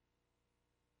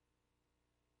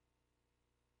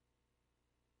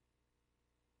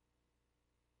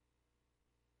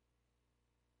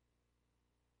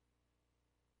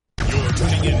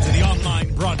Tuning into the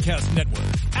online broadcast network,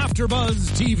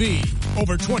 AfterBuzz TV.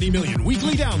 Over 20 million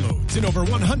weekly downloads in over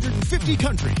 150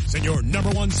 countries, and your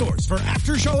number one source for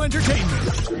after-show entertainment.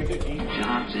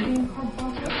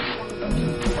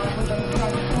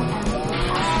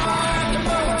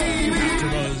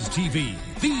 AfterBuzz TV,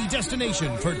 the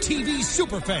destination for TV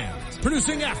superfans.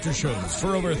 Producing aftershows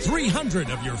for over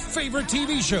 300 of your favorite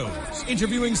TV shows.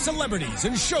 Interviewing celebrities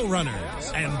and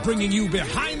showrunners. And bringing you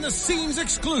behind-the-scenes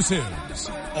exclusives.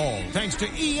 All thanks to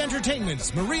E!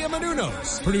 Entertainment's Maria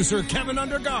Menounos, producer Kevin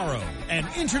Undergaro, and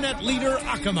internet leader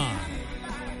Akamai.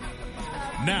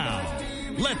 Now,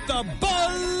 let the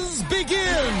buzz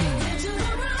begin!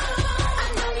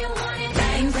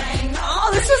 Oh,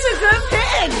 this was a good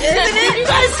pick, isn't it? You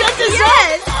guys set this up.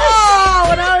 Oh,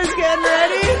 when I was getting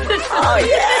ready. Oh,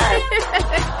 yeah.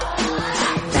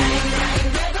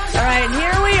 All right,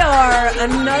 here we are.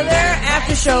 Another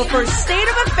after show for State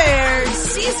of Affairs,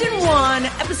 Season 1,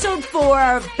 Episode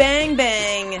 4, Bang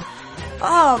Bang.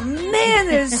 Oh, man,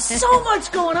 there's so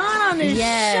much going on this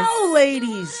show,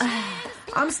 ladies.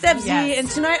 I'm Steph Z, and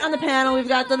tonight on the panel, we've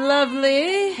got the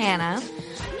lovely Hannah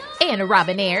and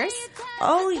Robin Ayers.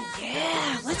 Oh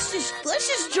yeah, let's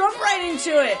just jump right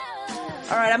into it.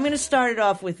 All right, I'm going to start it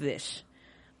off with this.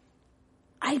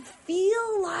 I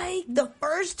feel like the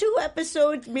first 2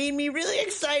 episodes made me really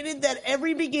excited that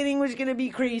every beginning was going to be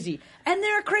crazy. And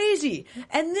they're crazy.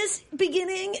 And this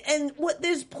beginning and what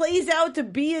this plays out to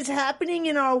be is happening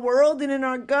in our world and in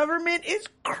our government is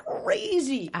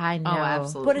crazy. I know. Oh,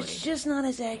 absolutely. But it's just not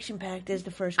as action-packed as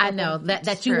the first couple. I know.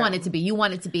 That you want it to be. You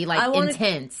want it to be like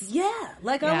intense. Yeah.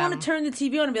 Like I want to turn the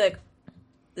TV on and be like,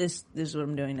 This is what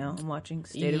I'm doing now. I'm watching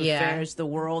State of Affairs. The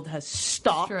world has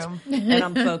stopped, and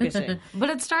I'm focusing. But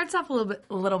it starts off a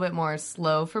little bit more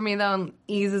slow for me, though, and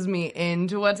eases me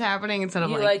into what's happening instead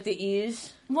of You like the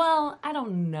ease? Well, I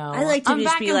don't know. I like to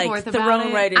just be like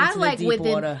thrown right into the deep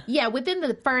water. Yeah, within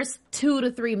the first 2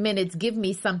 to 3 minutes, give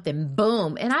me something,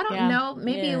 boom. And I don't know,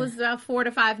 maybe it was 4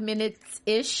 to 5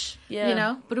 minutes-ish, you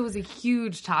know? But it was a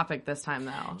huge topic this time,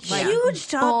 though. Like, huge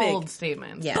topic. Bold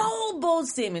statements. Yeah. Bold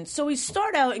statements. So we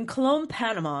start out in Cologne,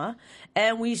 Panama,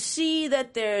 and we see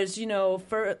that there's,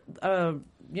 Red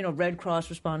Cross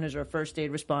responders or first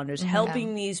aid responders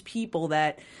helping these people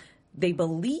that they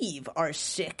believe are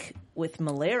sick with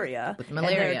malaria. And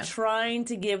they're trying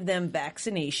to give them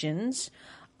vaccinations.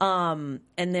 And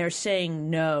they're saying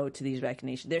no to these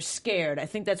vaccinations. They're scared. I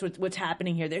think that's what's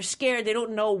happening here. They're scared. They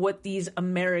don't know what these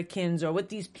Americans or what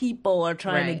these people are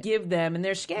trying to give them. And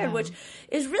they're scared, which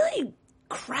is really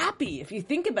crappy if you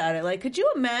think about it. Like, could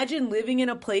you imagine living in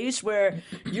a place where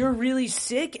you're really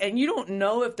sick and you don't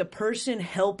know if the person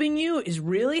helping you is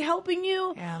really helping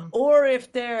you or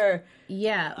if they're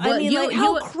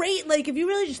well, like if you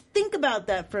really just think about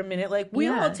that for a minute, like we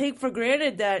all take for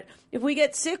granted that if we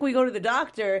get sick we go to the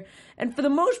doctor, and for the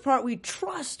most part we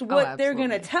trust what they're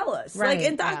going to tell us. Like,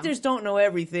 and doctors don't know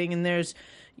everything, and there's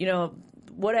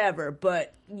whatever,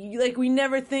 but we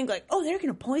never think like, oh, they're going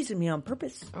to poison me on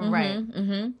purpose. Right.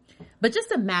 Mm-hmm. But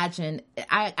just imagine,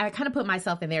 I kind of put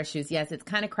myself in their shoes. Yes, it's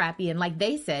kind of crappy. And like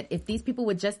they said, if these people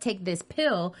would just take this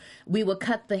pill, we would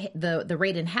cut the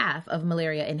rate in half of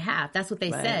malaria in half. That's what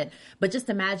they said. But just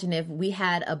imagine if we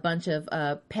had a bunch of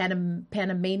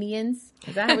Panamanians.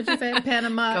 Is that what you said?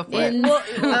 Panama.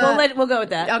 We'll go with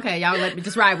that. Okay, y'all let me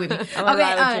just ride with me.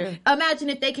 Imagine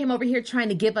if they came over here trying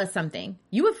to give us something.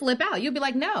 You would flip out. You'd be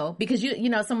like, no, because you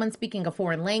know someone speaking a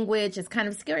foreign language. It's kind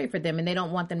of scary for them, and they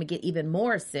don't want them to get even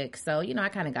more sick. So I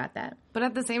kind of got that. But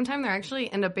at the same time, they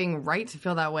actually end up being right to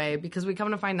feel that way, because we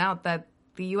come to find out that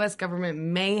the U.S. government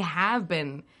may have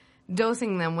been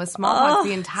dosing them with smallpox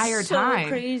the entire time.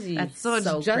 Crazy. That's so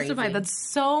justified. Crazy. That's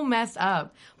so messed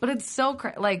up. But it's so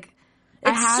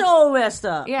so messed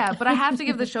up. Yeah, but I have to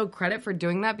give the show credit for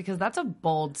doing that, because that's a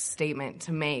bold statement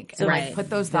to make and put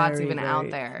those thoughts even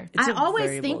out there. I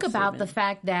always think about the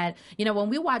fact that, when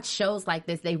we watch shows like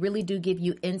this, they really do give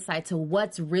you insight to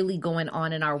what's really going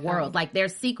on in our world. Like,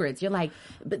 there's secrets. You're like,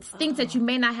 but things that you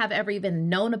may not have ever even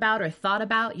known about or thought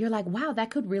about. You're like, wow, that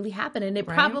could really happen. And it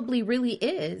probably really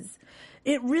is.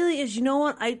 It really is. You know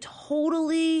what? I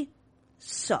totally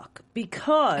suck,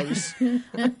 because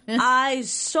I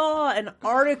saw an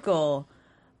article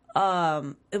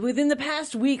within the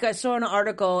past week. I saw an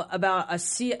article about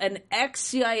an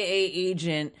ex-CIA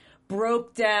agent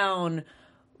broke down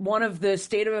one of the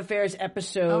State of Affairs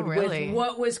episode with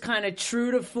what was kind of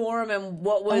true to form and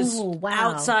what was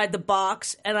outside the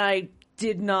box, and I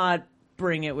did not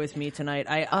bring it with me tonight.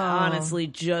 I honestly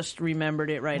just remembered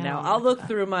it right now. I'll look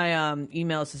through my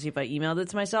emails to see if I emailed it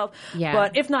to myself. Yeah.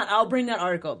 But if not, I'll bring that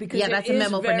article because that's a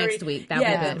memo for next week. That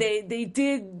would be good. They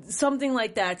did something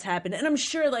like that's happened, and I'm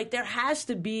sure like there has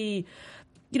to be,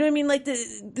 you know what I mean, like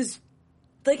this.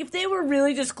 Like, if they were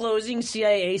really disclosing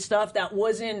CIA stuff that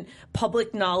wasn't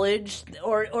public knowledge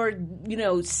or you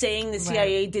know, saying the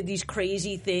CIA did these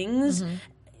crazy things,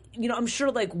 you know, I'm sure,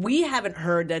 like, we haven't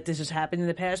heard that this has happened in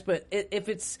the past, but if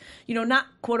it's, you know, not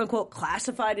quote-unquote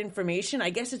classified information, I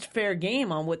guess it's fair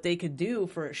game on what they could do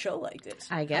for a show like this.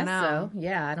 I guess so.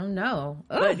 Yeah, I don't know.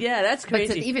 But, yeah, that's crazy.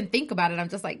 But to even think about it, I'm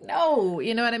just like, no.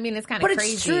 You know what I mean? It's kind of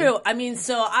crazy. But it's true. I mean,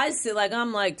 so I say, like,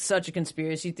 I'm, like, such a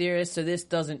conspiracy theorist, so this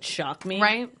doesn't shock me.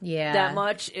 Right? Yeah. That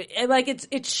much.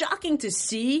 It's shocking to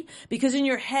see, because in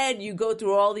your head, you go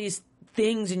through all these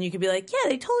things and you could be like, yeah,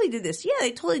 they totally did this. Yeah,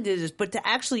 they totally did this. But to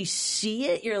actually see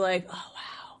it, you're like, oh,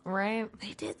 wow. Right.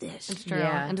 They did this. It's true.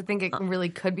 Yeah. And to think it really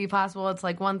could be possible, it's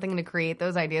like one thing to create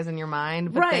those ideas in your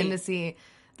mind, but then to see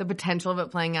the potential of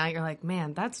it playing out, you're like,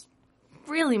 man, that's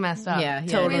really messed up. Yeah,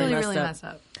 totally really messed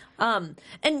up. And,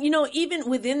 you know, even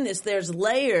within this, there's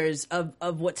layers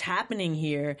of what's happening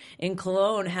here in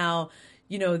Cologne, how,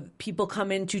 you know, people come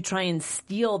in to try and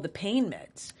steal the pain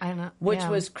meds. I know. Which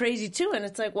was crazy, too. And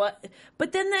it's like, what?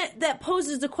 But then that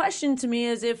poses the question to me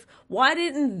as if, why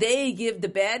didn't they give the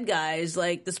bad guys,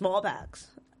 like, the smallpox?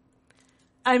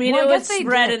 I mean, Well, it I would guess they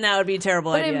spread did. and that would be a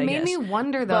terrible But idea, it made me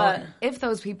wonder, though, But- if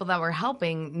those people that were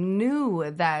helping knew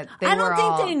that they I were don't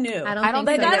think all... they knew. I don't I don't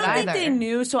think think so they I did don't think either. they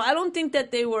knew, so I don't think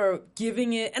that they were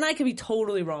giving it, and I could be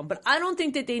totally wrong, but I don't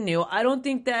think that they knew. I don't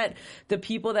think that the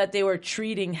people that they were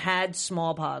treating had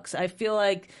smallpox. I feel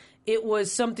like it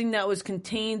was something that was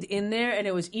contained in there, and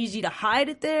it was easy to hide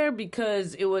it there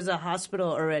because it was a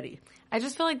hospital already. I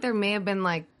just feel like there may have been,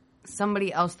 like,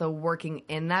 somebody else, though, working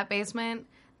in that basement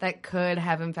that could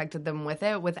have infected them with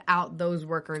it without those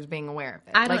workers being aware of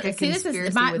it. I don't like a see. This is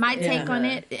conspiracy my within. take on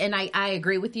it, and I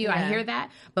agree with you. I Yeah. hear that,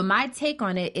 but my take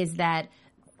on it is that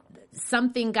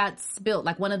something got spilt,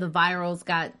 like one of the virals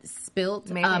got spilt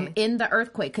Maybe. in the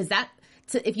earthquake. Because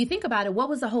if you think about it, what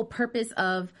was the whole purpose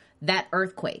of that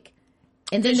earthquake?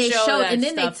 And then To they show showed, that and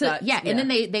then they stuff took, that- and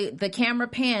then the camera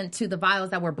panned to the vials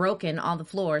that were broken on the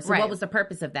floor. So Right. what was the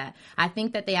purpose of that? I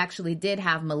think that they actually did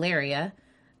have malaria.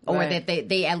 Or Right. that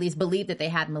they at least believed that they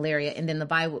had malaria, and then the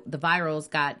virals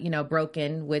got, you know,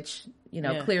 broken, which, you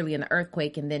know, Yeah. clearly in the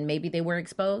earthquake, and then maybe they were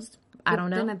exposed. I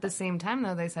don't know. Then at the same time,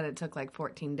 though, they said it took like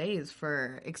 14 days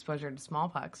for exposure to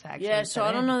smallpox to actually Yeah, so set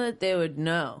I don't in. know that they would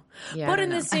know. Yeah, I But don't in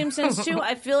know. the same sense, too,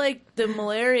 I feel like the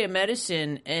malaria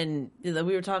medicine, and we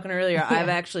were talking earlier, I've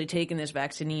actually taken this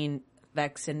vaccination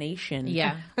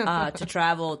Yeah. to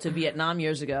travel to Vietnam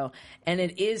years ago. And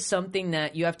it is something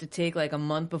that you have to take like a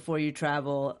month before you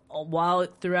travel, while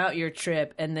throughout your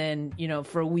trip, and then, you know,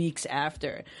 for weeks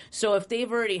after. So if they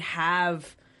already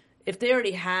have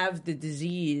the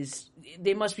disease,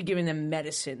 they must be giving them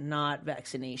medicine, not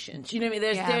vaccinations. You know what I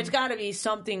mean? There's got to be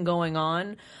something going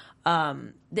on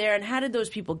there. And how did those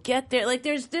people get there? Like,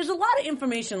 there's a lot of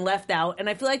information left out, and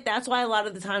I feel like that's why a lot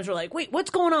of the times we're like, wait, what's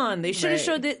going on? They should have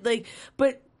showed it, like,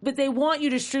 but they want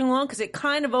you to string along because it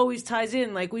kind of always ties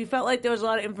in. Like, we felt like there was a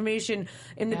lot of information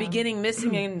in the beginning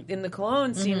missing in the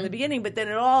Cologne scene in the beginning, but then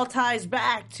it all ties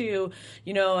back to,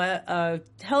 you know, a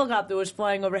helicopter was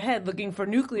flying overhead looking for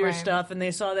nuclear stuff, and they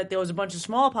saw that there was a bunch of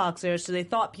smallpox there, so they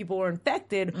thought people were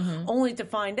infected, only to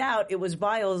find out it was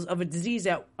vials of a disease,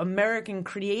 that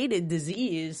American-created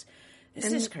disease.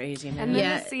 This is crazy, man. And then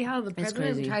Yeah, to see how the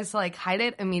president crazy. tries to like hide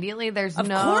it immediately. There's Of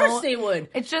course they would.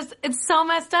 It's so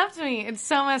messed up to me. It's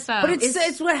so messed up. But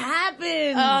it's what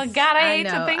happens. oh God, I hate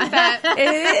know. to think that. It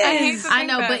is. I hate to I think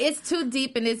know, that. but it's too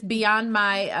deep, and it's beyond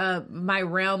my my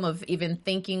realm of even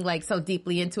thinking like so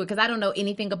deeply into it, because I don't know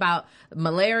anything about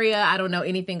malaria. I don't know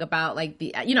anything about like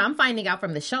I'm finding out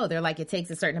from the show. They're like, it takes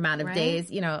a certain amount of Right. days,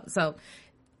 so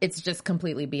it's just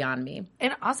completely beyond me.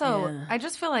 And also, I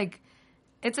just feel like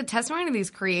it's a testimony to these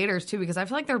creators too, because I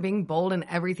feel like they're being bold in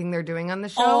everything they're doing on the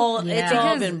show. It's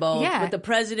all been bold. Yeah. With the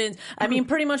president. I mean,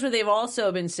 pretty much what they've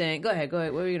also been saying. Go ahead.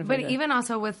 What were you going to But find out? even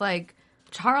also with like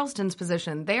Charleston's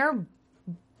position, they're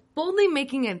boldly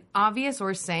making it obvious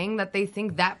or saying that they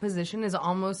think that position is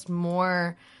almost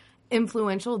more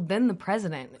influential than the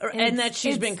president. And that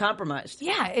she's been it's- compromised.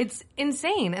 Yeah, it's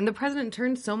insane. And the president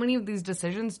turned so many of these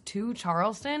decisions to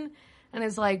Charleston and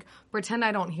is like, pretend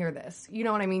I don't hear this. You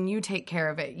know what I mean? You take care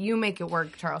of it. You make it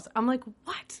work, Charleston. I'm like,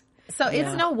 what? So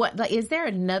is there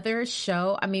another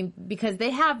show? I mean, because they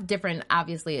have different,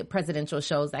 obviously, presidential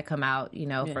shows that come out,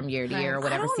 from year to year or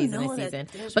whatever, don't season know to that season.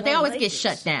 there's But they one always like get this.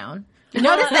 shut down.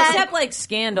 Notice that. Except like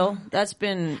Scandal. That's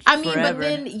been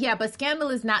forever. But Scandal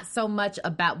is not so much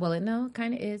about, well, no, it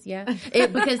kind of is, yeah.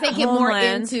 Because they get more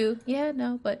into,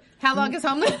 but how long is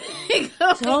Homeland?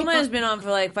 Homeland's been on for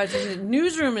like 5 seasons.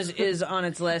 Newsroom is on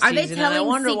its last Are they season. And I telling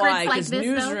wonder secrets why, like because this,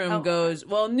 Newsroom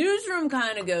though? Newsroom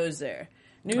kind of goes there.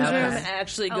 Newsroom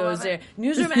actually goes there. it.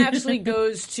 Newsroom actually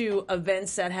goes to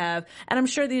events that have, and I'm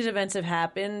sure these events have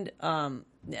happened.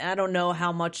 I don't know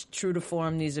how much true to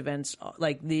form these events,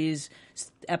 like these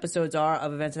episodes are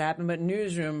of events that happen, but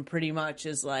Newsroom pretty much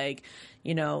is like,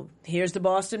 here's the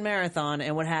Boston Marathon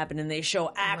and what happened, and they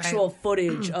show actual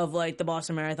footage of like the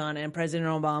Boston Marathon and President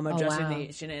Obama addressing the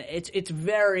nation. And it's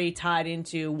very tied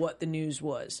into what the news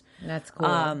was. That's cool.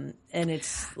 And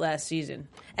it's last season,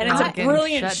 and it's a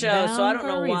brilliant show. So I don't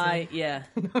know why. Yeah,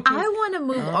 I want to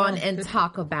move on and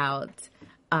talk about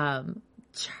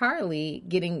Charlie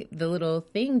getting the little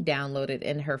thing downloaded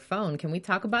in her phone. Can we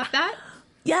talk about that?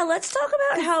 Yeah, let's talk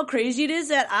about how crazy it is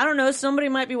that, I don't know, somebody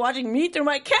might be watching me through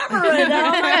my camera right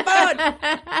now on my phone.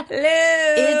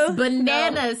 Hello. It's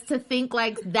bananas to think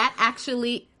like that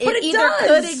actually But it either does.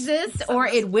 could exist or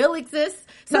it will exist.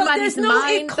 Somebody's there's no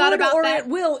mind it could thought about or that. it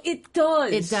will. It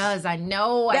does. It does. I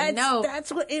know.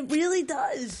 That's what it really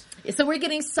does. So we're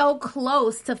getting so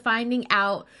close to finding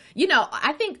out,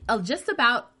 I think just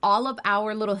about all of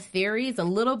our little theories, a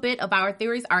little bit of our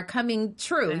theories are coming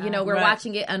true. We're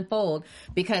watching it unfold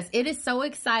because it is so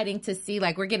exciting to see,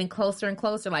 like, we're getting closer and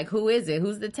closer. Like, who is it?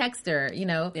 Who's the texter?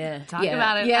 Talk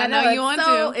about it. Yeah, I know you want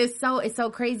to. It's so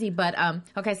crazy. But,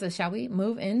 okay, so shall we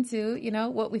move into,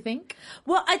 what we think?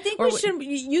 Well, I think we should.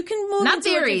 You can move not into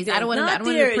theories. I don't want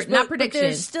to. Not predictions. But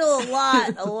there's still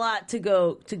a lot to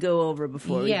go over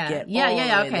before we get all the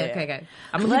way there. Okay.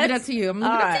 I'm gonna leave it up to you. All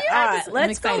right.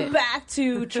 Let's go back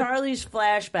to Charlie's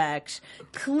flashbacks.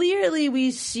 Clearly,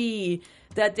 we see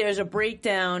that there's a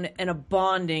breakdown and a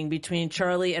bonding between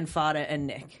Charlie and Fada and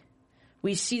Nick.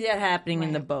 We see that happening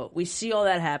in the boat. We see all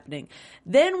that happening.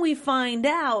 Then we find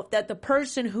out that the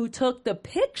person who took the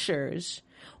pictures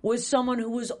was someone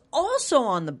who was also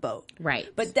on the boat. Right.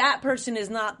 But that person is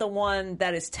not the one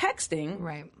that is texting.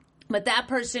 Right. But that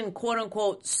person, quote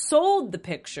unquote, sold the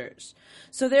pictures.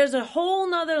 So there's a whole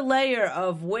nother layer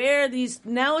of where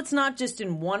now it's not just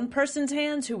in one person's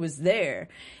hands who was there.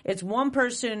 It's one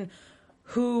person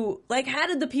who, like, how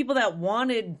did the people that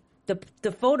wanted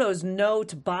the photos know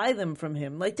to buy them from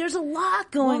him? Like, there's a lot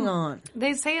going on.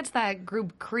 They say it's that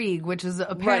group Krieg, which is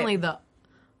apparently the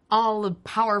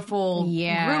all-powerful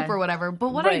group or whatever. But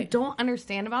what I don't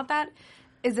understand about that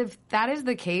is if that is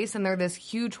the case and they're this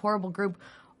huge, horrible group,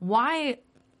 why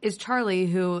is Charlie,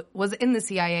 who was in the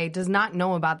CIA, does not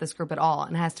know about this group at all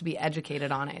and has to be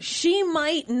educated on it? She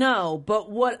might know, but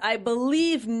what I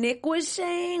believe Nick was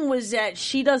saying was that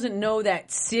she doesn't know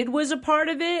that Sid was a part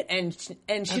of it, and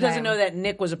she doesn't know that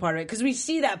Nick was a part of it. Because we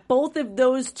see that both of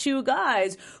those two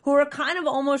guys, who are kind of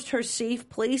almost her safe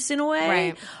place in a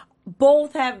way,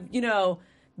 both have,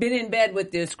 been in bed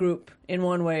with this group in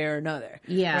one way or another.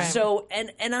 Yeah. Right. So, and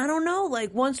I don't know,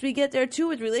 like, once we get there too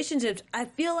with relationships, I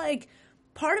feel like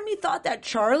part of me thought that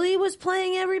Charlie was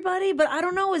playing everybody, but I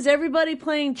don't know, is everybody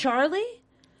playing Charlie?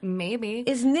 Maybe.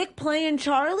 Is Nick playing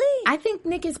Charlie? I think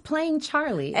Nick is playing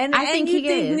Charlie. And I think you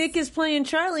think Nick is playing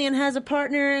Charlie and has a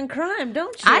partner in crime,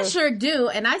 don't you? I sure do,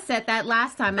 and I said that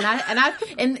last time, and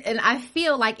I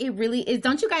feel like it really is.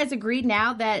 Don't you guys agree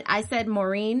now that I said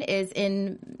Maureen is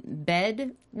in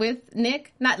bed with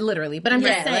Nick? Not literally, but I'm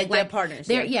just saying, they're partners.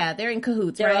 They're they're in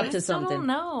cahoots. They're right? up to something. I don't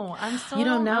know. You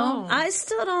don't know? I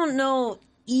still don't know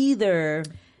either.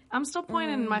 I'm still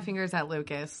pointing my fingers at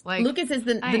Lucas. Like, Lucas is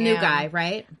the new guy,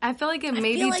 right? I feel like it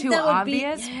may be like too that would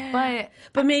obvious,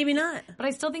 but maybe not. But I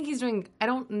still think he's doing. I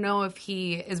don't know if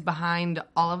he is behind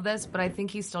all of this, but I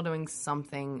think he's still doing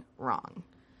something wrong.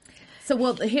 So,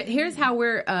 well, here's how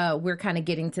we're kind of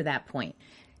getting to that point.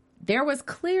 There was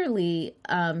clearly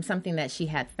something that she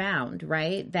had found,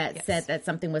 right? That said that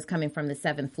something was coming from the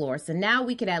 7th floor. So now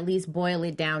we could at least boil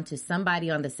it down to somebody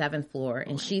on the 7th floor,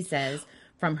 and she says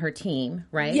from her team,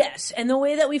 right? Yes, and the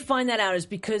way that we find that out is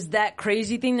because that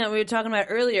crazy thing that we were talking about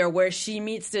earlier, where she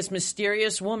meets this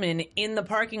mysterious woman in the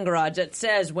parking garage that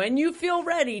says, when you feel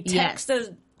ready, text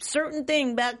a certain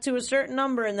thing back to a certain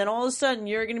number, and then all of a sudden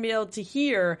you're going to be able to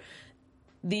hear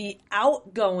the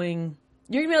outgoing.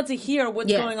 You're going to be able to hear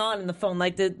what's going on in the phone.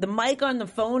 Like, the mic on the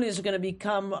phone is going to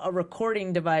become a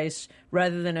recording device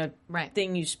rather than a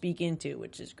thing you speak into,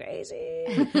 which is crazy.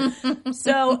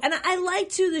 So, and I like,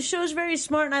 too, the show's very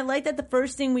smart, and I like that the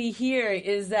first thing we hear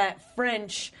is that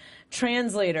French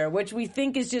translator, which we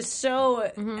think is just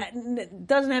so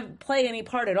doesn't play any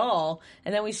part at all,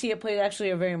 and then we see it play actually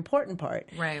a very important part.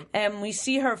 Right. And we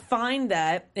see her find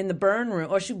that in the burn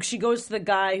room, or she goes to the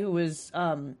guy who was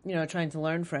trying to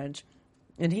learn French,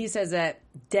 and he says that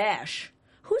Dash.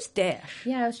 Who's Dash?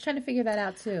 Yeah, I was trying to figure that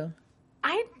out too.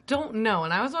 I don't know,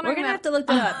 and I was wondering. We're gonna have to look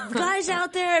that up. Guys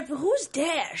out there, who's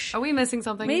Dash? Are we missing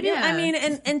something? Maybe, Yeah. I mean,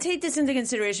 and take this into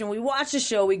consideration. We watch the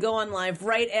show, we go on live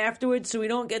right afterwards, so we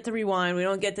don't get to rewind, we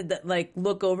don't get to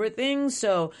look over things,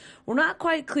 so we're not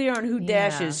quite clear on who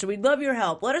Dash is, so we'd love your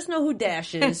help. Let us know who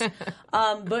Dash is.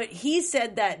 But he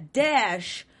said that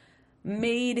Dash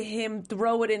made him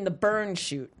throw it in the burn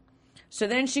chute. So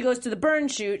then she goes to the burn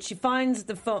chute, she finds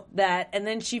the phone, and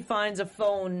then she finds a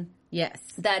phone Yes.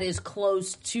 that is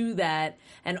close to that,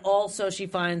 and also she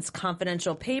finds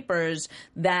confidential papers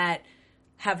that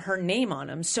have her name on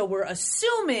them. So we're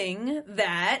assuming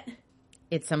that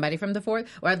It's somebody from the 4th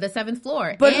or the 7th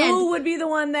floor. But who would be the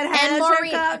one that has and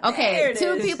Maureen? her cop? Okay, There it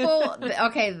two is. people.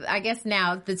 Okay, I guess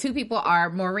now the two people are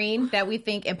Maureen that we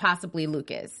think and possibly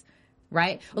Lucas.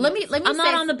 Right? Well, let me. I'm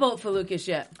not on the boat for Lucas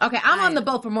yet. Okay, I'm on the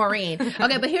boat for Maureen.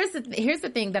 Okay, but here's the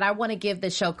thing that I want to give the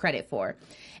show credit for.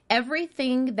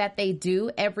 Everything that they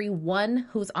do, everyone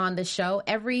who's on the show,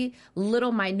 every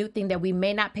little minute thing that we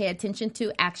may not pay attention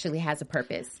to actually has a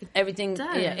purpose. Everything,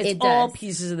 does. it's It all does.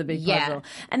 pieces of the big Yeah. puzzle.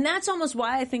 And that's almost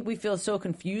why I think we feel so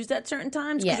confused at certain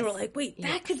times, because Yes. we're like, wait,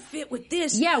 that could fit with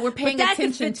this. Yeah, we're but paying that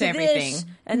could attention fit to everything. this.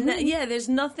 And there's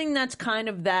nothing that's kind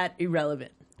of that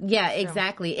irrelevant. Yeah,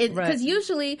 exactly. Because Right.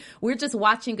 usually we're just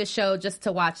watching a show just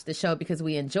to watch the show because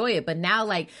we enjoy it. But now,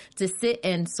 to sit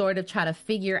and sort of try to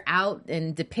figure out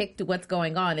and depict what's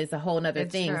going on is a whole nother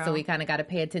It's thing. true. So we kind of got to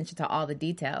pay attention to all the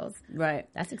details. Right.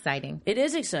 That's exciting. It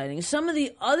is exciting. Some of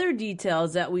the other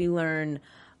details that we learn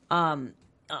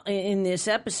in this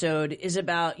episode is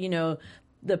about,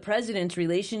 the president's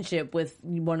relationship with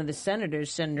one of the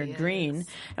senators, Senator Green.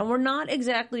 And we're not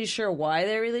exactly sure why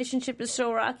their relationship is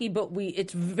so rocky, but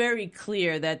it's very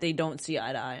clear that they don't see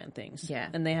eye to eye on things. Yeah.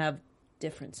 And they have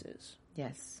differences.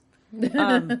 Yes.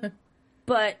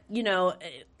 But,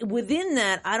 within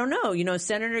that, I don't know.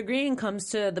 Senator Green comes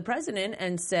to the president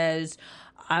and says,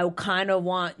 I kind of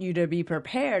want you to be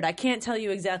prepared. I can't tell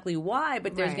you exactly why,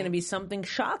 but there's Right. going to be something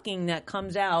shocking that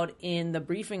comes out in the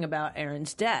briefing about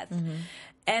Aaron's death. Mm-hmm.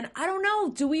 And I don't know,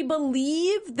 do we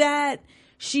believe that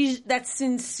that's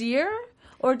sincere?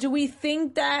 Or do we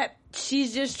think that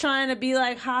she's just trying to be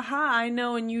like, ha, I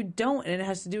know and you don't, and it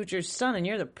has to do with your son and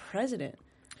you're the president?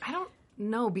 I don't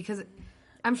know, because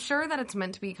I'm sure that it's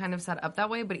meant to be kind of set up that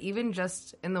way, but even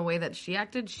just in the way that she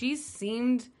acted, she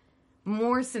seemed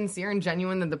more sincere and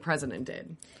genuine than the president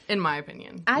did, in my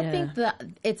opinion. I think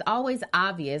it's always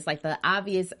obvious. The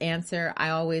obvious answer, I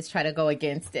always try to go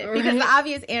against it. Because the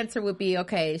obvious answer would be,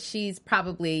 okay, she's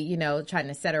probably, trying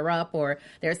to set her up, or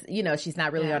there's, she's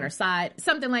not really on her side.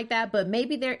 Something like that. But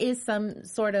maybe there is some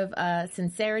sort of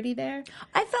sincerity there.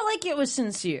 I felt like it was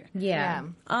sincere. Yeah.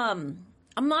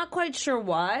 I'm not quite sure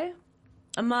why.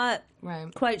 I'm not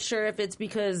Right. quite sure if it's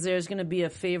because there's going to be a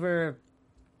favor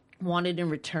wanted in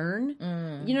return.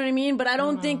 You know what I mean? But I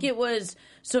don't think it was,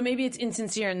 so maybe it's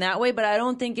insincere in that way, but I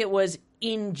don't think it was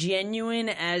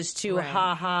ingenuine as to, Right.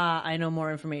 I know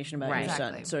more information about Right. your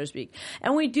son, Exactly. so to speak.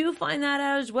 And we do find that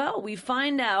out as well. We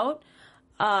find out,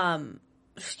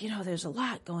 there's a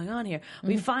lot going on here.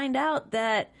 We find out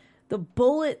that the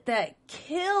bullet that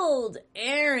killed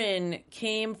Aaron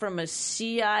came from a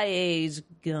CIA's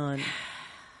gun.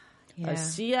 Yeah. A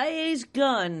CIA's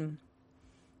gun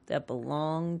that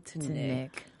belonged to Nick.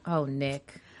 Nick. Oh,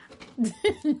 Nick.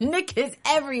 Nick is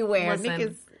everywhere. Listen, Nick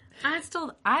is.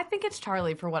 I think it's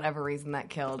Charlie for whatever reason that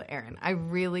killed Aaron. I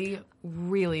really,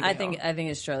 really do. I think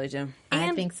it's Charlie Jim. I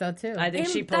And think so too. I think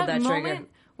In she pulled that trigger. moment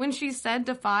when she said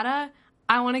to Fada,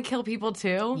 I want to kill people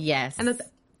too. Yes. And that's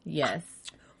yes.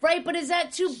 Right, but is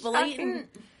that too blatant?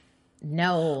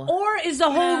 No. Or is the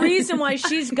whole reason why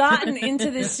she's gotten into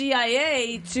the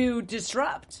CIA to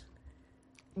disrupt?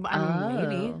 I mean,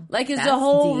 maybe. Like, is That's the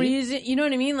whole deep. reason, you know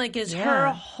what I mean? Like, is her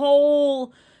Yeah.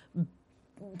 whole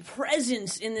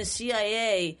presence in the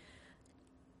CIA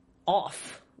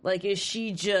off? Like, is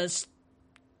she just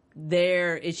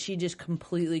there? Is she just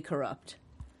completely corrupt?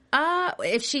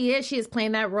 If she is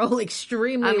playing that role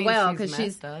extremely I mean, well, she's because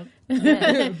messed up.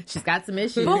 she's got some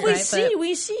issues. But we right?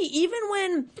 see, even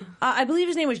when, I believe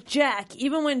his name was Jack,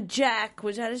 even when Jack,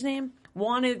 was that his name?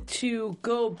 Wanted to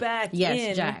go back Yes,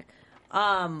 in. Jack.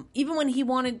 Even when he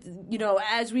wanted,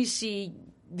 as we see,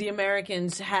 the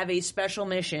Americans have a special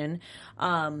mission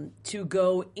to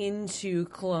go into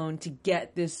Cologne to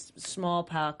get this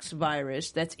smallpox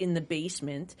virus that's in the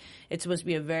basement. It's supposed to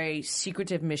be a very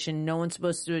secretive mission. No one's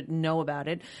supposed to know about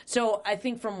it. So I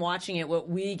think from watching it, what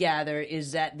we gather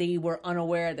is that they were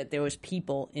unaware that there was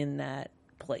people in that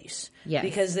place. Yes.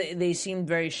 Because they seemed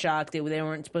very shocked. They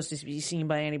weren't supposed to be seen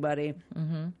by anybody.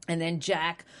 Mm-hmm. And then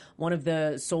Jack, one of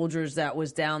the soldiers that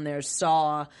was down there,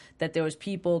 saw that there was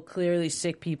people, clearly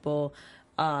sick people,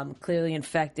 clearly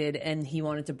infected, and he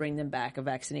wanted to bring them back a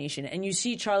vaccination. And you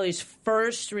see Charlie's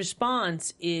first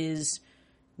response is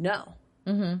no.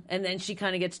 Mm-hmm. And then she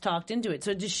kind of gets talked into it.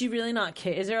 So does she really not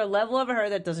care? Is there a level of her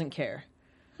that doesn't care?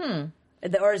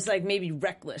 Or is like maybe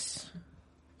reckless?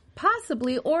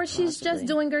 Possibly, or she's just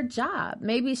doing her job.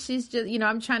 Maybe she's just,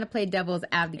 I'm trying to play devil's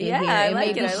advocate here. And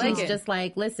maybe she's just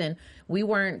like, listen, we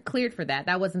weren't cleared for that.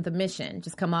 That wasn't the mission.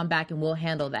 Just come on back and we'll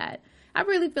handle that. I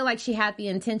really feel like she had the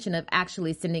intention of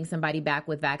actually sending somebody back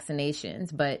with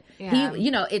vaccinations, but he,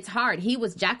 it's hard.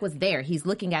 Jack was there. He's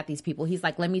looking at these people. He's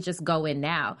like, let me just go in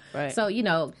now. Right. So,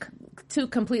 two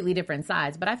completely different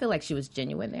sides, but I feel like she was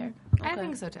genuine there. I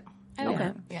think so too.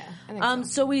 Okay. Yeah. I think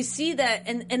so we see that,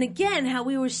 and again, how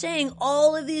we were saying,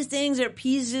 all of these things are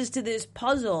pieces to this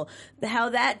puzzle. How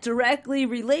that directly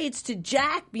relates to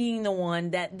Jack being the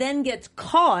one that then gets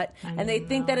caught, and they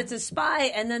think that it's a spy,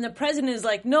 and then the president is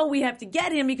like, "No, we have to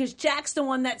get him because Jack's the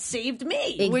one that saved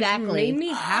me." Exactly. Which made me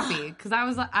happy because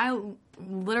I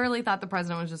literally thought the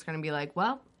president was just going to be like,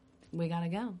 "Well, we gotta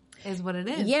go." Is what it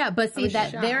is. Yeah, but see,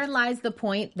 there lies the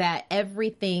point that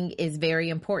everything is very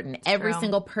important. Every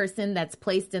single person that's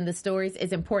placed in the stories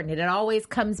is important. It always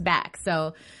comes back.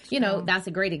 So, that's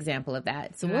a great example of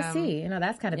that. So we'll see.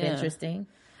 That's kind of interesting.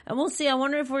 And we'll see. I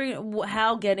wonder if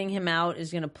how getting him out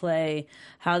is going to play,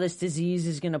 how this disease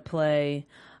is going to play.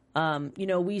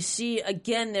 We see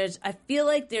again. I feel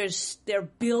like they're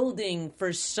building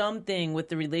for something with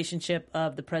the relationship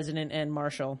of the president and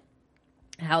Marshall.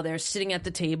 How they're sitting at the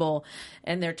table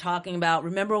and they're talking about,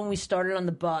 remember when we started on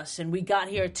the bus and we got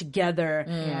here together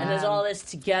and there's all this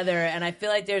together. And I feel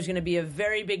like there's going to be a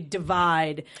very big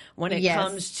divide when it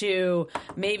comes to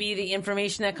maybe the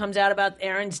information that comes out about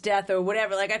Aaron's death or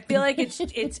whatever. Like, I feel like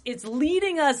it's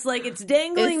leading us, like it's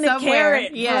dangling the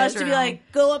carrot for us to be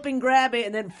like, go up and grab it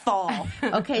and then fall.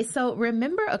 Okay. So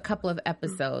remember a couple of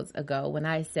episodes ago when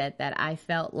I said that I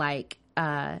felt like,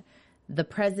 the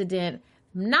president,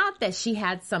 not that she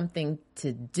had something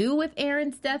to do with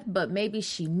Aaron's death, but maybe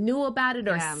she knew about it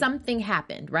or something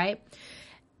happened, right?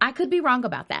 I could be wrong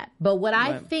about that. But what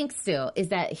I think still is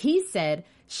that he said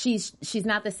she's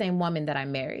not the same woman that I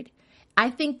married. I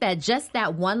think that just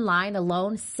that one line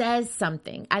alone says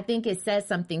something. I think it says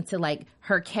something to like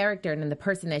her character and the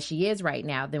person that she is right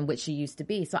now than what she used to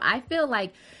be. So I feel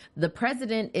like the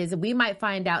president we might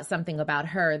find out something about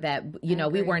her that,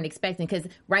 we weren't expecting. Because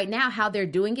right now, how they're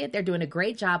doing it, they're doing a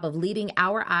great job of leading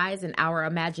our eyes and our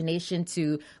imagination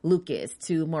to Lucas,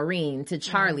 to Maureen, to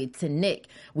Charlie, to Nick.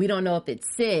 We don't know if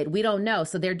it's Sid. We don't know.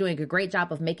 So they're doing a great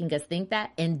job of making us think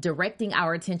that and directing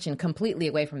our attention completely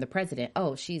away from the president.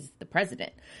 Oh, she's the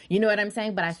president. You know what I'm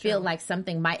saying? But I feel like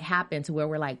something might happen to where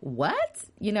we're like, what?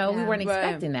 We weren't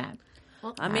expecting that.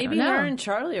 Well, maybe her and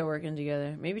Charlie are working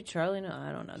together. Maybe Charlie. No,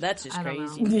 I don't know. That's just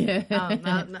crazy. Yeah.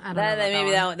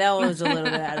 That one was a little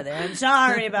bit out of there. I'm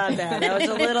sorry about that. That was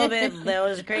a little bit. That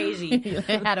was crazy.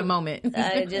 Had a moment.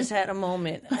 I just had a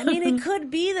moment. I mean, it could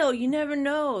be though. You never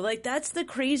know. Like that's the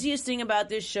craziest thing about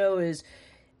this show is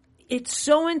it's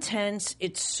so intense.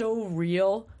 It's so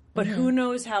real. But who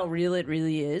knows how real it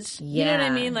really is? You know what I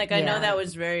mean? Like I know that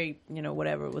was very,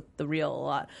 whatever with the real a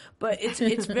lot. But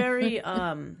it's very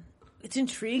it's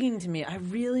intriguing to me. I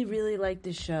really, really like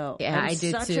this show. Yeah, I do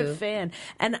such too. a fan.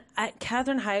 And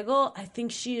Katherine Heigl, I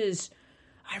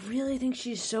really think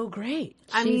she's so great.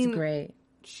 She's great.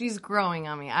 She's growing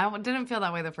on me. I didn't feel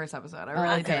that way the first episode. I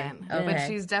really didn't. Okay. But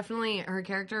she's definitely, her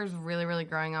character is really, really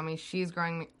growing on me. She's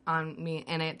growing on me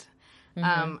in it.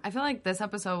 I feel like this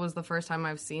episode was the first time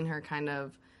I've seen her kind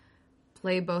of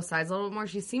play both sides a little bit more.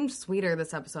 She seemed sweeter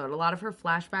this episode. A lot of her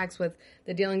flashbacks with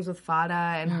the dealings with Fada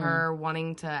and her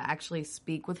wanting to actually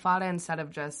speak with Fada instead of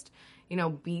just,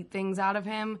 beat things out of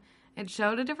him. It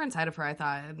showed a different side of her, I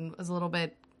thought, and was a little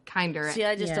bit kinder. See,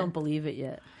 I just don't believe it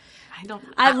yet.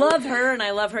 I love her and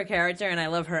I love her character and I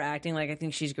love her acting. Like, I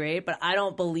think she's great, but I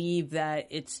don't believe that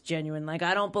it's genuine. Like,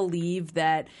 I don't believe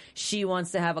that she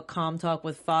wants to have a calm talk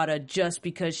with Fada just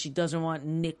because she doesn't want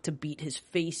Nick to beat his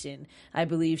face in. I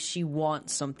believe she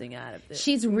wants something out of this.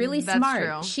 She's really That's smart.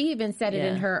 true. She even said it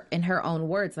in her own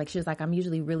words. Like, she was like, I'm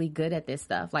usually really good at this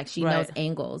stuff. Like, she knows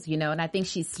angles, you know, and I think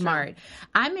she's smart.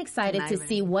 I'm excited to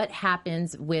see what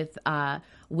happens with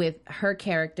her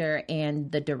character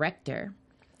and the director,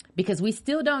 because we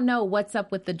still don't know what's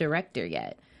up with the director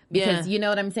yet. Because you know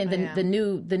what I'm saying, the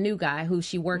new guy who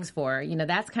she works for, you know,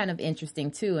 that's kind of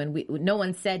interesting too. And no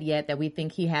one said yet that we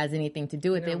think he has anything to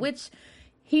do with it, which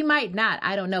he might not.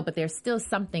 I don't know, but there's still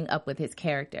something up with his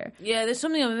character. Yeah, there's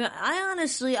something. I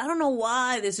honestly, I don't know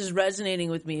why this is resonating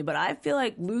with me, but I feel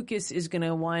like Lucas is going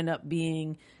to wind up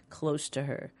being close to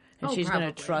her, and she's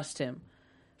going to trust him.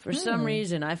 For some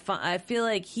reason, I feel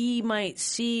like he might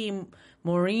see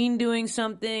Maureen doing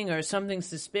something or something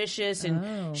suspicious,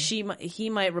 and he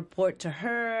might report to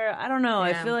her. I don't know. Yeah.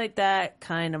 I feel like that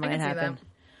kind of might happen.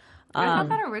 I thought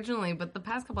that originally, but the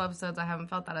past couple episodes I haven't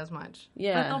felt that as much.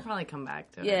 Yeah, but they'll probably come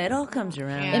back to it. Yeah, it all comes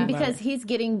around. And because he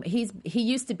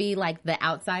used to be like the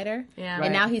outsider,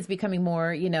 and now he's becoming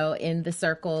more, you know, in the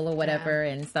circle or whatever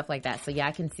and stuff like that. So yeah,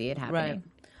 I can see it happening.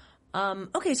 Right.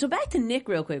 Okay, so back to Nick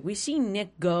real quick. We see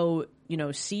Nick go, you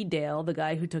know, see Dale, the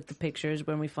guy who took the pictures,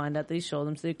 when we find out that he sold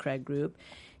them to the Craig group.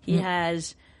 He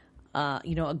has,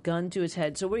 you know, a gun to his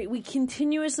head. So we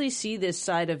continuously see this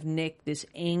side of Nick, this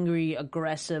angry,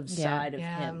 aggressive side of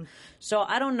him. So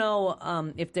I don't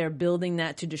know if they're building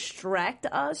that to distract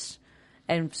us.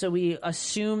 And so we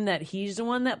assume that he's the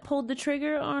one that pulled the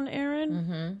trigger on Aaron.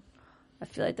 Mm-hmm. I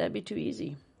feel like that'd be too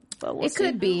easy. But we'll see.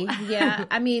 Could be, yeah.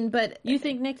 I mean, but... You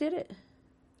think Nick did it?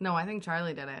 No, I think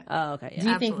Charlie did it. Oh, okay. Yeah. Do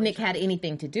you think Nick had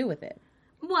anything to do with it?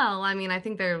 Well, I mean, I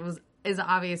think there is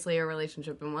obviously a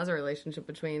relationship and was a relationship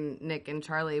between Nick and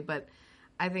Charlie, but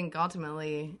I think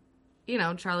ultimately, you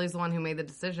know, Charlie's the one who made the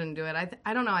decision to do it.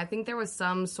 I don't know. I think there was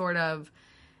some sort of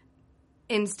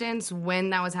instance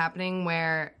when that was happening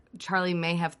where Charlie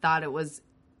may have thought it was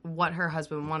what her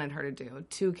husband wanted her to do,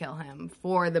 to kill him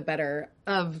for the better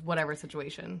of whatever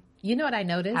situation. You know what I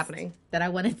noticed happening that I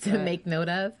wanted to make note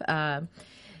of?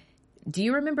 Do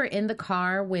you remember in the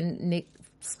car when Nick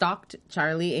stalked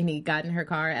Charlie and he got in her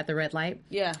car at the red light?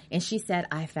 Yeah. And she said,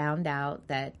 I found out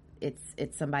that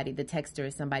it's somebody, the texter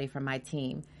is somebody from my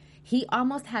team. He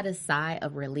almost had a sigh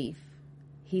of relief.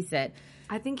 He said,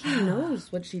 I think he knows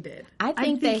what she did. I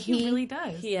think that he really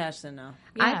does. He has to know.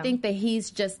 Yeah. I think that he's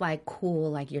just like,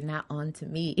 cool, like, you're not on to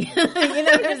me. You know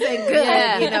what I'm saying?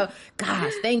 Good. You know,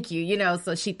 gosh, thank you. You know,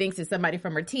 so she thinks it's somebody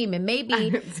from her team. And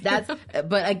maybe that's,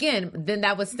 but again, then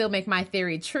that would still make my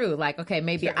theory true. Like, okay,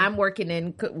 maybe I'm working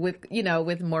in with, you know,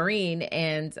 with Maureen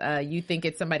and you think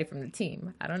it's somebody from the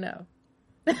team. I don't know.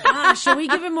 Should we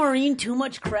give Maureen too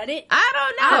much credit? I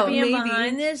don't know. Being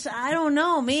behind this, I don't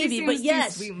know. Maybe, but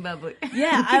yes, sweet and bubbly.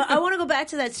 Yeah, I want to go back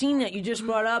to that scene that you just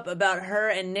brought up about her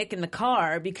and Nick in the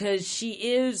car, because she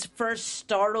is first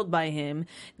startled by him.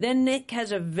 Then Nick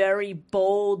has a very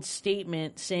bold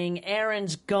statement saying,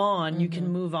 "Aaron's gone. You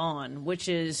can move on," which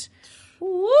is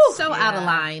so out of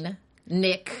line.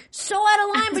 Nick. So out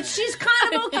of line, but she's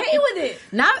kind of okay with it.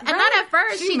 Not at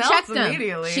first. She checked him.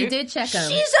 Immediately. She did check him.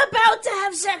 She's about to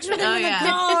have sex with him in the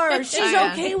car. She's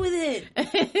okay with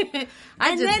it.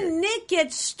 Then Nick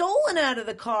gets stolen out of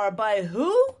the car by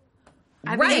who?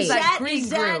 I think it's that Krieg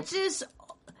group. Is it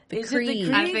the Krieg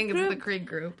Krieg? I think it's the Krieg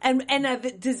group. And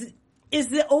is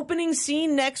the opening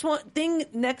scene next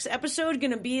episode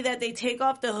going to be that they take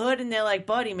off the hood and they're like,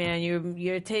 buddy, man,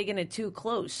 you're taking it too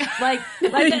close. Like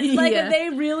are they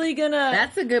really going to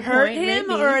That's a good hurt point, him?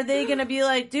 maybe. Or are they going to be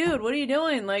like, dude, what are you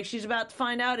doing? Like, she's about to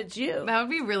find out it's you. That would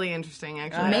be really interesting,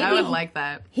 actually. Maybe I would like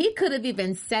that. He could have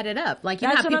even set it up. Like, you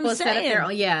That's know how what people I'm set up their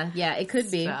saying. own. Yeah, it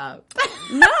could be. Stop.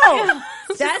 No!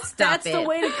 That's it. the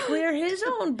way to clear his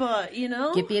own butt, you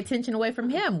know? Get the attention away from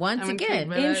him once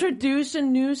again. Introduce a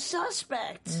new suspect.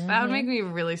 That would make me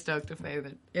really stoked if they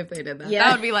did that. Yeah.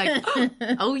 That would be like,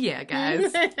 oh yeah,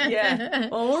 guys. Yeah.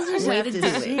 Well, we'll just have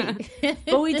to see.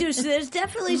 But we do. So there's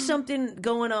definitely something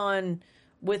going on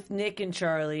with Nick and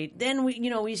Charlie. Then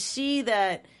we see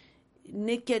that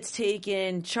Nick gets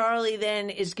taken. Charlie then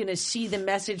is going to see the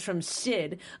message from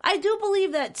Sid. I do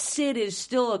believe that Sid is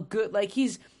still a good, like,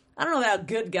 he's, I don't know about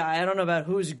good guy. I don't know about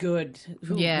who's good,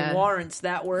 who warrants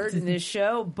that word in this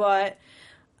show, but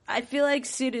I feel like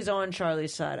Sid is on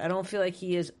Charlie's side. I don't feel like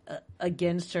he is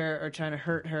against her or trying to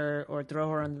hurt her or throw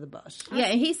her under the bus. Yeah,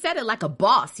 and he said it like a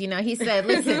boss. You know, he said,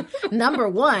 listen, number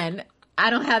one, I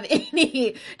don't have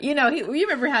any, you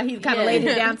remember how he kind of laid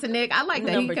it down to Nick? I like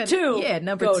that. Number two. Yeah,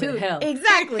 number go two. To hell.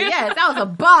 Exactly, yes. That was a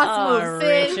boss move,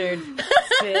 Sid. Richard.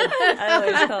 Sid. I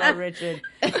always call him Richard.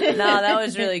 No, that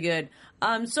was really good.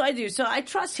 So I do. So I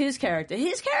trust his character.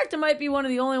 His character might be one of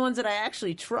the only ones that I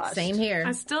actually trust. Same here.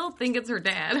 I still think it's her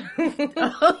dad.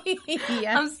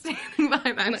 Yeah. I'm standing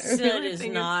by that. Sid is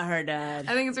not her dad.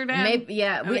 I think it's her dad. Maybe,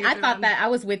 yeah. I thought that. I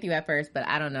was with you at first, but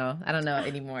I don't know. I don't know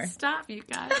anymore. Stop, you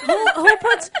guys. Who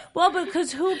puts? Well,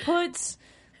 because who puts?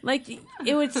 Like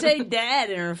it would say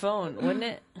dad in her phone, wouldn't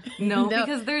it? No,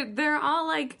 because they're all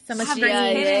like Some have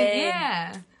strange- hidden-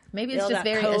 Yeah. Maybe They it's all just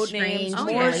got very code strange names,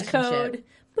 relationship. Morse code.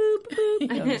 Boop boop.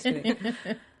 No, I'm just kidding.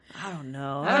 I don't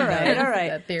know. All right.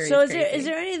 That theory So is is crazy.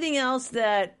 there anything else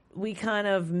that we kind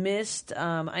of missed?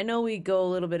 I know we go a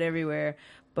little bit everywhere,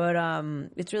 but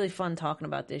it's really fun talking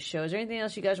about this show. Is there anything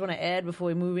else you guys want to add before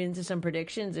we move into some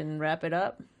predictions and wrap it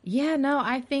up? Yeah, no,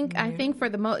 I think for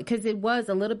the most, because it was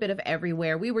a little bit of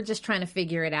everywhere. We were just trying to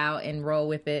figure it out and roll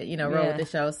with it, roll with the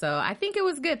show. So I think it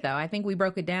was good, though. I think we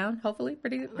broke it down, hopefully,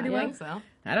 pretty I well. think so.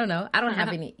 I don't know. I don't have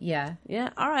any. Yeah.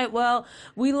 Yeah. All right. Well,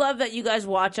 we love that you guys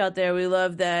watch out there. We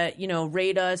love that,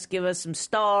 rate us, give us some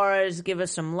stars, give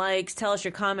us some likes, tell us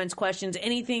your comments, questions,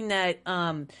 anything that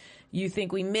you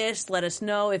think we missed. Let us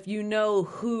know. If you know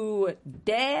who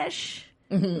Dash,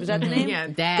 was that the name? Yeah,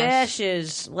 Dash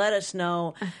is, let us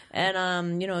know.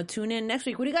 And, tune in next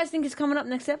week. What do you guys think is coming up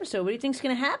next episode? What do you think is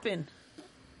going to happen?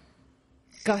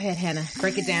 Go ahead, Hannah.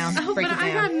 Break it down. Oh, Break but it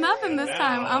I got down. nothing this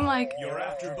time. I'm like, Your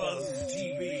AfterBuzz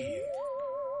TV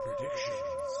predictions.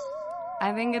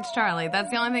 I think it's Charlie. That's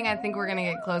the only thing I think we're going to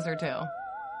get closer to.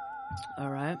 All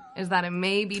right. Is that it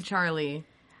may be Charlie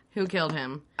who killed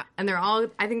him. And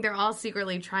I think they're all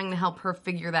secretly trying to help her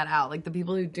figure that out. Like the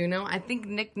people who do know, I think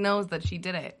Nick knows that she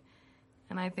did it.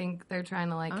 And I think they're trying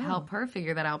to help her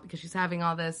figure that out because she's having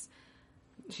all this,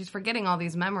 she's forgetting all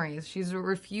these memories. She's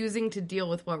refusing to deal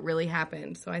with what really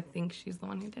happened. So I think she's the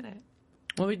one who did it.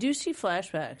 Well, we do see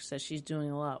flashbacks that she's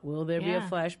doing a lot. Will there be a Yeah.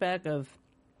 flashback of,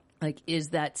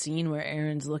 is that scene where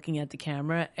Aaron's looking at the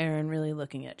camera, Aaron really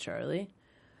looking at Charlie?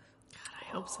 I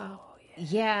hope so.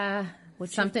 Yeah.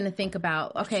 Something to think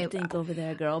about. Okay. What you think over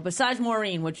there, girl? Besides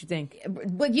Maureen, what you think?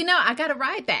 But I gotta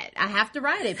ride that. I have to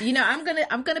ride it. I'm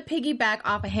gonna piggyback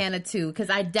off of Hannah too,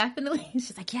 because I definitely.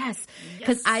 She's like yes,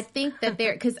 because I think that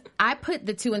because I put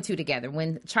the 2 and 2 together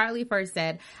when Charlie first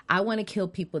said I want to kill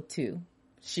people too.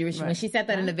 When she said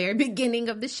that in the very beginning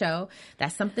of the show,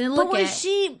 that's something to look at.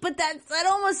 But that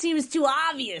almost seems too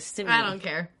obvious to me. I don't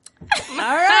care. All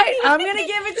right, I'm gonna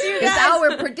give it to you guys. It's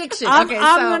our prediction. I'm so,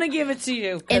 gonna give it to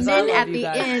you. And then I love at you the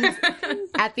guys.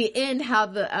 at the end,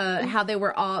 how they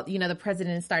were all, the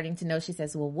president is starting to know. She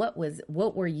says, "Well,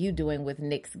 what were you doing with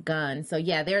Nick's gun?" So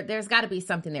yeah, there's got to be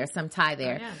something there, some tie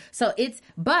there. Oh, yeah. So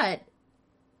but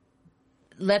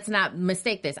let's not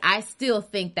mistake this. I still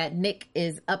think that Nick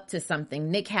is up to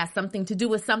something. Nick has something to do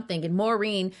with something, and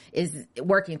Maureen is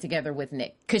working together with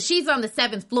Nick because she's on the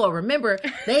 7th floor. Remember,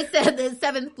 they said the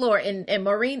 7th floor, and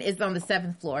Maureen is on the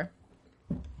 7th floor.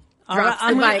 All right,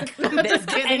 Drops the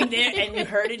mic. and you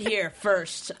heard it here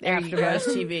first. AfterBuzz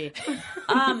TV.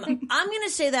 I'm gonna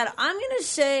say that. I'm gonna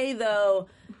say though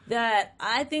that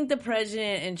I think the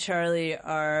president and Charlie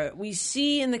we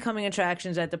see in the coming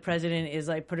attractions that the president is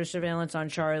put her surveillance on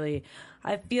Charlie.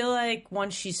 I feel like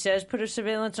once she says put her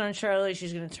surveillance on Charlie,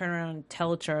 she's going to turn around and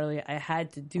tell Charlie, I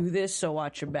had to do this, so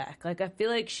watch your back. I feel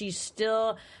like she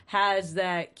still has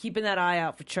that, keeping that eye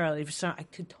out for Charlie. I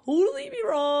could totally be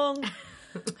wrong.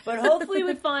 But hopefully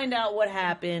we find out what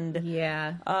happened.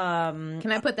 Yeah.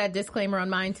 Can I put that disclaimer on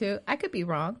mine too? I could be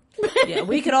wrong. Yeah,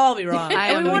 we could all be wrong.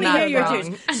 am we want to not hear your wrong.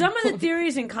 theories. Some of the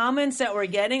theories and comments that we're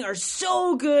getting are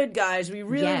so good, guys. We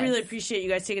really, Yes. really appreciate you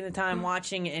guys taking the time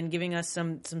watching and giving us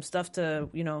some stuff to,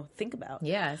 think about.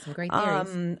 Yeah, some great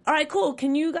theories. All right, cool.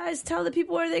 Can you guys tell the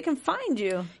people where they can find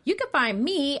you? You can find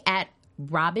me at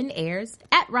Robin Ayers,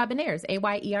 Ayers,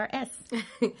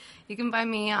 You can find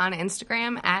me on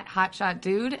Instagram at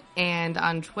HotshotDude and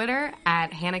on Twitter at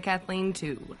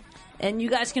HannahKathleen2. And you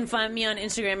guys can find me on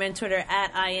Instagram and Twitter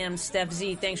at I am Steph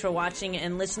Z. Thanks for watching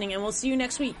and listening, and we'll see you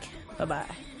next week. Bye-bye.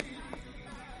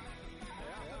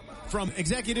 From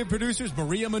executive producers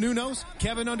Maria Menounos,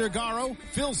 Kevin Undergaro,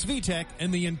 Phil Svitek,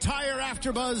 and the entire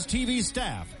AfterBuzz TV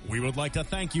staff, we would like to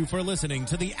thank you for listening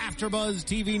to the AfterBuzz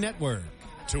TV network.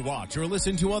 To watch or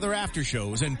listen to other after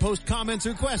shows and post comments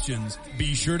or questions,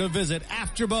 be sure to visit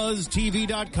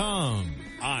AfterBuzzTV.com.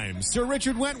 I'm Sir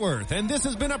Richard Wentworth, and this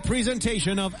has been a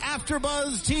presentation of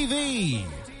AfterBuzz TV.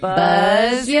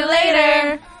 Buzz you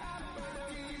later.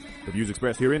 The views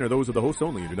expressed herein are those of the hosts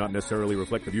only and do not necessarily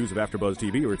reflect the views of AfterBuzz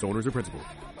TV or its owners or principals.